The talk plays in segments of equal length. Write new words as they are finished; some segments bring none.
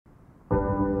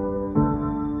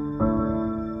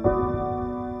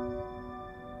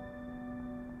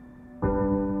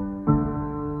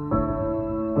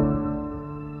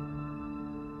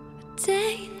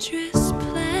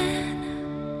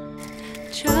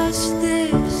just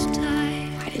this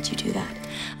time. Why did you do that?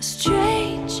 A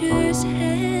stranger's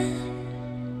hand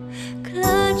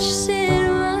clutches in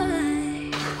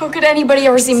mine. How could anybody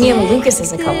ever see me and Lucas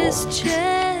as a couple?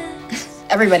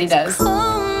 Everybody does.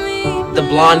 The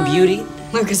blonde beauty?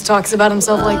 Lucas talks about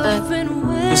himself like that.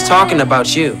 Who's talking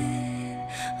about you?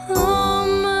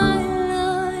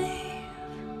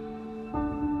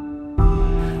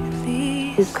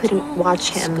 You couldn't watch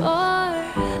him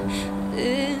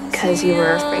because you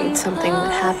were afraid something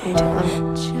would happen to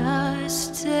him.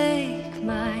 Just take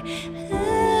my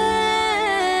hand.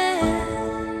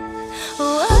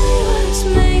 Oh, I was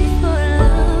made for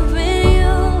loving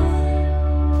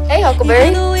you. Hey,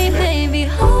 Huckleberry.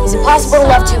 Is it possible to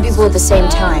love two people at the same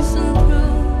time?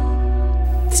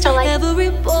 Still like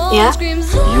Yeah?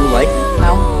 You like me?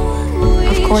 No.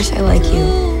 Of course I like you.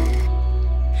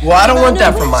 Well, I don't want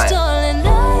that for Maya.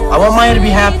 I want Maya to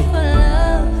be happy.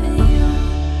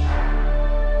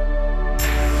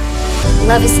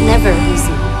 Love is never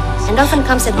easy, and often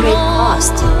comes at great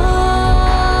cost.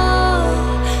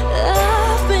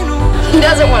 He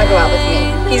doesn't want to go out with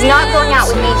me. He's not going out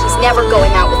with me. He's never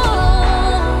going out with me.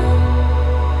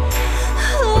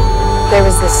 There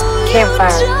was this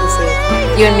campfire, you see.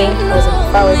 You and me, it was in a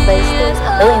faraway place. There was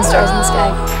a billion stars in the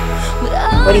sky.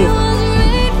 What do you think?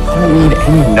 I don't need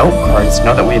any note cards to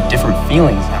know that we have different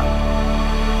feelings now.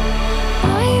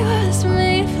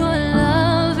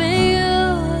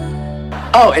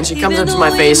 Oh, and she comes up to my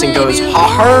face and goes,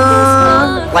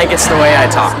 ha-ha, like it's the way I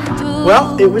talk.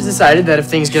 Well, it was decided that if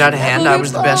things get out of hand, I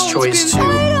was the best choice to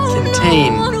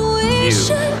contain you.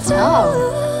 Oh,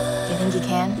 you think you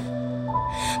can?